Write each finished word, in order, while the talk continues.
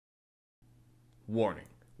Warning: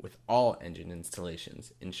 with all engine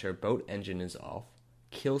installations, ensure boat engine is off,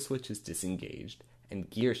 kill switch is disengaged, and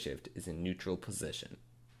gear shift is in neutral position.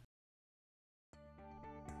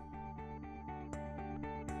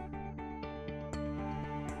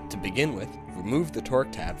 To begin with, remove the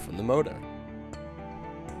torque tab from the motor.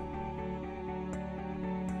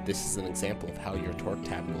 This is an example of how your torque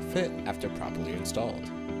tab will fit after properly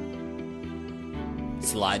installed.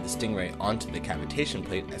 Slide the StingRay onto the cavitation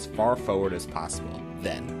plate as far forward as possible,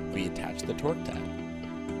 then reattach the torque tab.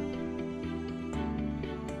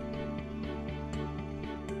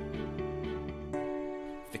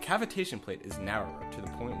 The cavitation plate is narrower to the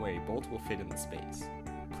point where a bolt will fit in the space.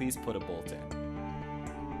 Please put a bolt in.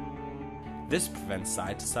 This prevents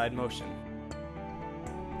side-to-side motion.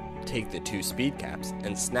 Take the two speed caps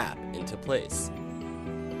and snap into place.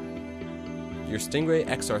 Your StingRay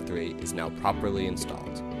XRIII is now properly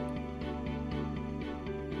installed.